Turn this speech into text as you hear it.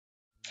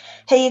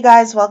Hey you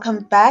guys,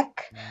 welcome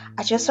back.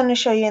 I just want to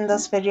show you in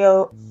this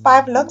video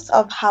 5 looks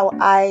of how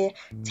I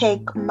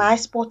take my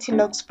sporty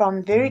looks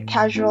from very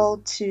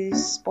casual to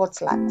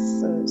sports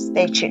luxe. So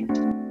stay tuned.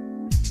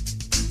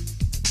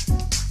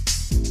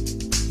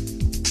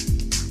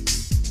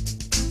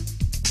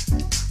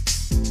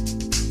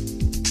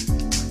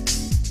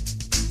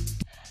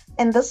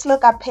 In this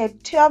look, I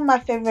paired two of my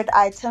favorite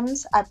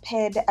items. I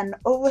paired an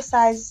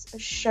oversized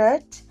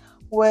shirt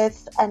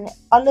with an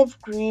olive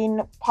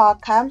green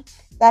parka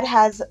that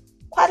has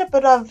quite a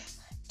bit of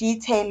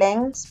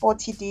detailing,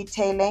 sporty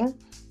detailing.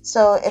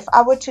 So if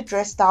I were to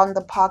dress down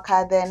the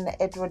parka, then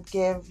it would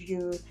give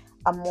you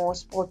a more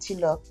sporty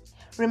look.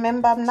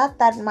 Remember, I'm not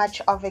that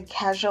much of a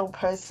casual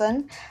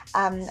person.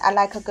 I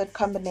like a good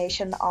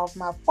combination of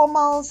my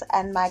formals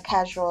and my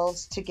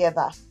casuals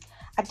together.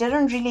 I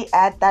didn't really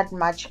add that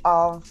much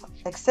of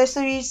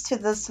accessories to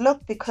this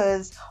look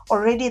because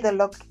already the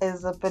look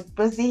is a bit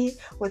busy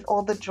with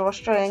all the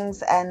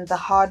drawstrings and the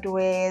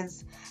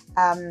hardwares,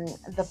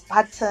 the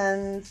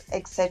buttons,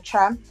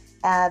 etc.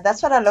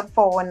 That's what I look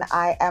for when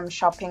I am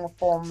shopping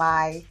for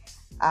my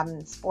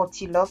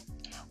sporty look,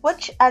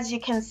 which as you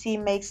can see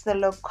makes the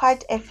look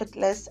quite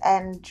effortless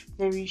and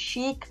very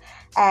chic,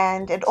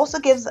 and it also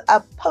gives a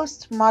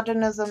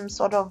postmodernism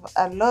sort of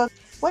a look,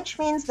 which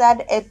means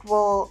that it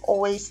will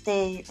always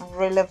stay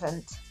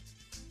relevant.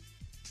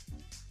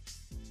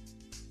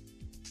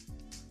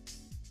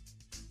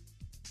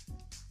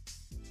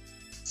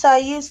 So I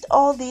used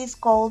all these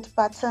gold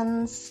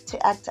buttons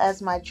to act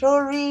as my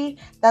jewelry.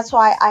 That's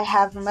why I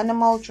have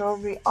minimal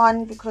jewelry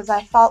on, because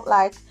I felt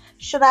like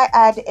should I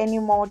add any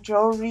more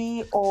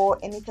jewelry or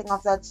anything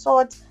of that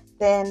sort,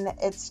 then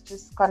it's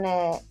just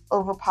gonna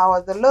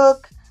overpower the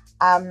look,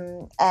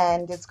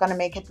 and it's gonna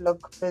make it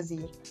look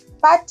busy.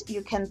 But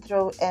you can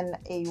throw in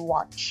a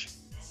watch.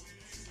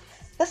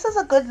 This is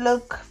a good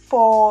look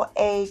for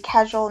a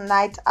casual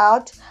night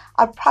out.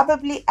 I'll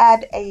probably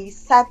add a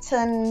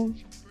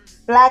satin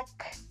black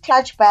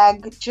clutch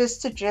bag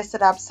just to dress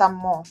it up some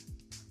more.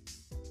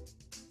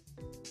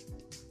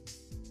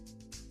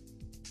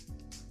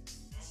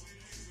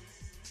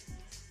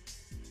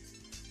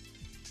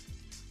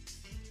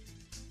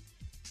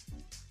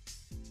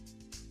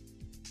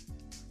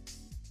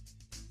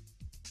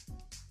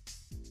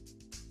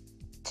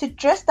 To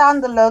dress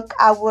down the look,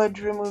 I would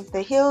remove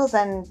the heels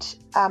and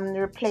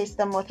replace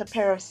them with a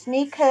pair of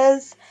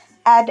sneakers,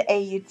 add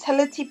a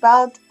utility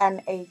belt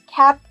and a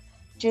cap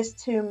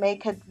just to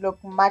make it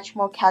look much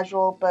more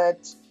casual,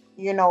 but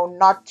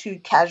not too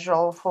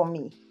casual for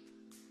me.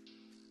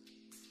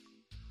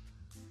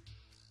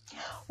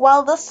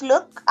 Well, this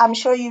look, I'm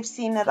sure you've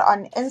seen it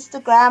on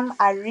Instagram.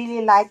 I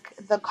really like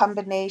the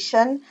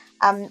combination.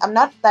 I'm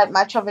not that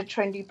much of a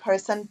trendy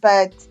person,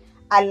 but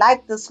I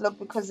like this look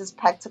because it's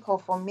practical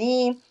for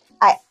me.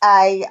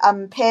 I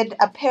paired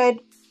a pair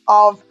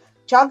of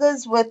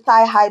joggers with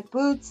thigh-high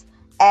boots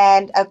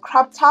and a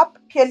crop top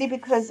purely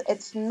because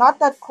it's not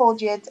that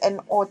cold yet in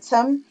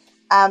autumn.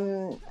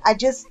 I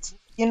just,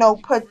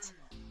 put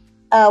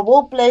a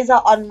wool blazer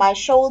on my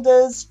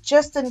shoulders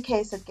just in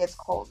case it gets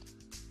cold.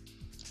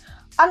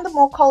 On the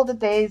more colder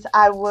days,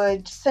 I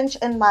would cinch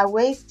in my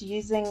waist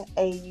using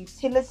a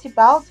utility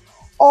belt,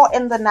 or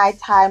in the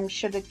nighttime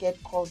should it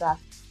get colder.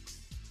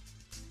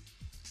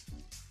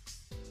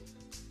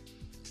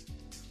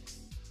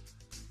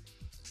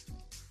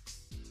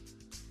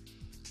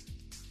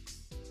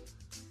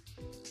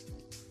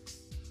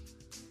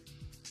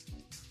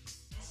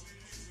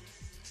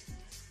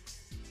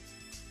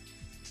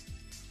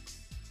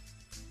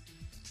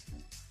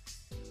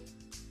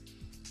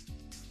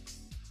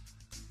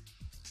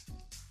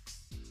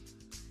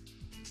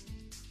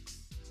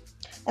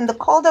 In the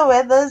colder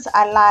weathers,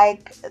 I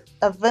like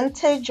a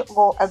vintage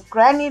or a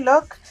granny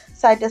look,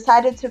 so I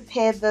decided to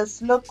pair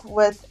this look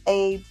with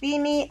a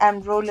beanie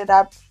and roll it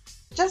up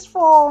just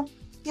for,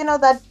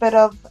 that bit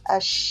of a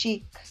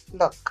chic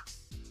look.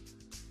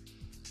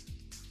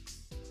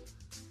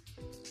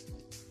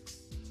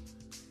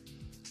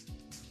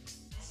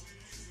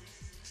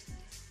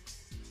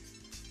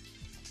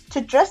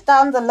 To dress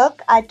down the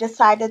look, I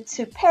decided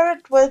to pair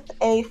it with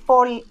a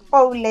faux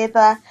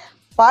leather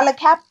bowler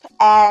cap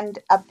and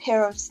a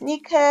pair of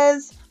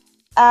sneakers.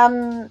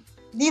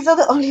 These are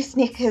the only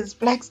sneakers,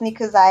 black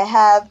sneakers I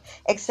have,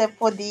 except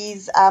for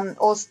these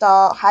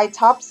all-star high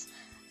tops.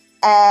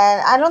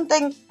 And I don't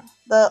think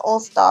the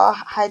all-star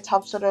high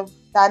tops would have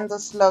done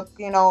this look,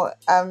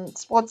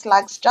 sports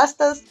likes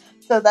justice.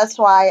 So that's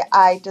why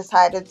I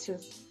decided to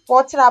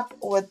sport it up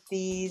with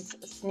these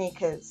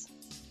sneakers.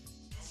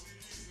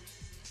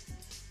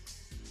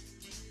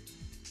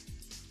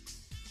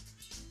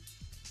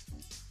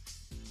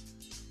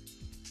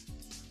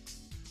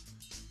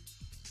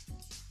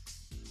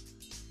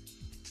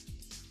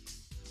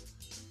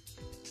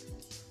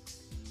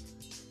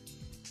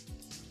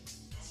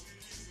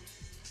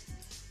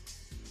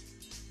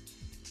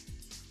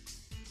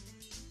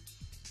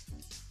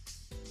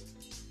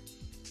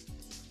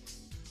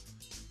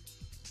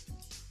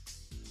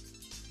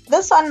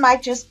 This one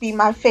might just be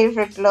my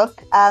favorite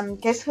look.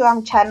 Guess who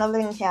I'm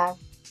channeling here?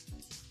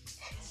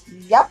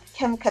 Yup,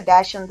 Kim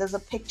Kardashian. There's a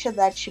picture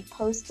that she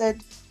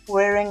posted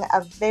wearing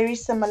a very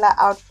similar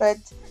outfit,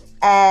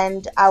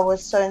 and I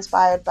was so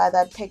inspired by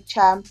that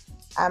picture.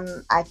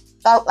 I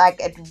felt like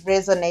it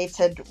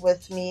resonated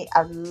with me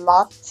a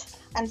lot,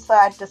 and so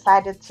I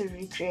decided to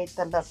recreate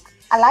the look.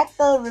 I like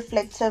the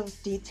reflective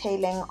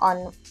detailing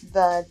on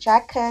the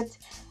jacket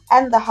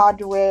and the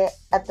hardware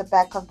at the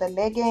back of the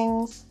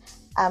leggings.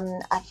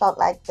 I felt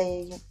like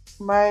they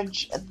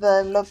merge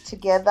the look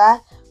together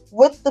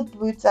with the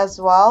boots as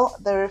well.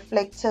 The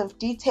reflective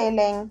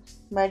detailing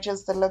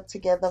merges the look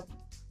together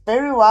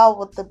very well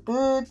with the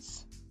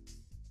boots.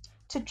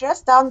 To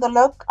dress down the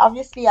look,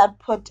 obviously I'd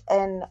put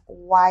in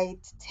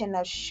white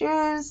tennis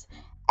shoes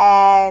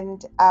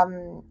and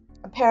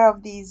a pair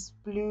of these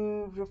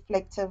blue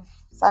reflective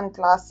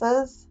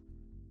sunglasses.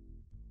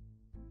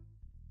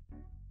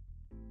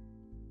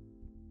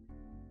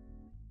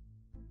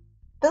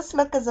 This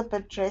look is a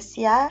bit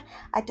dressier.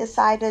 I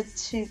decided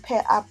to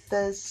pair up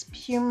this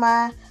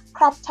Puma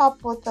crop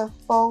top with a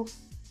faux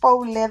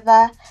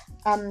leather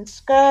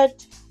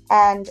skirt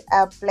and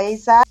a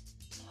blazer.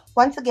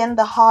 Once again,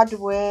 the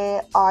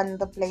hardware on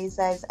the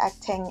blazer is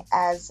acting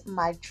as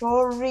my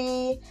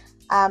jewelry,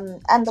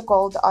 and the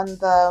gold on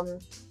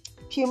the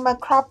Puma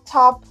crop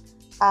top.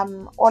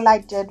 All I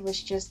did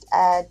was just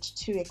add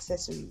two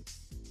accessories.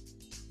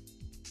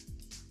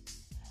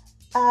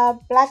 A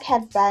black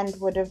headband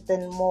would have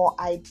been more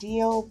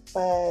ideal,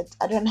 but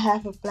I don't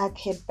have a black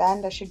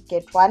headband. I should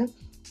get one.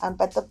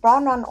 But the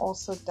brown one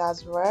also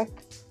does work,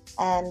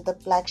 and the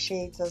black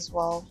shades as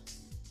well.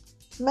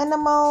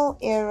 Minimal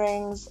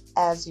earrings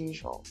as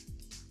usual.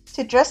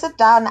 To dress it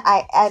down,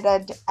 I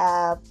added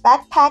a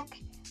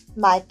backpack,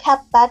 my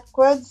cap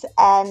backwards,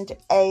 and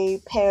a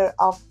pair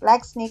of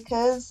black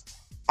sneakers.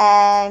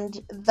 And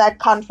that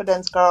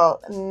confidence,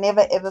 girl.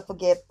 Never ever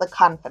forget the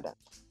confidence.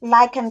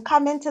 Like and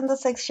comment in the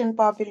section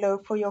bar below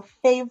for your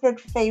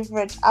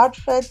favorite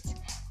outfit.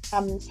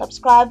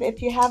 Subscribe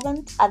if you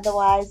haven't.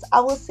 Otherwise,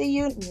 I will see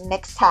you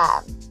next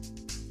time.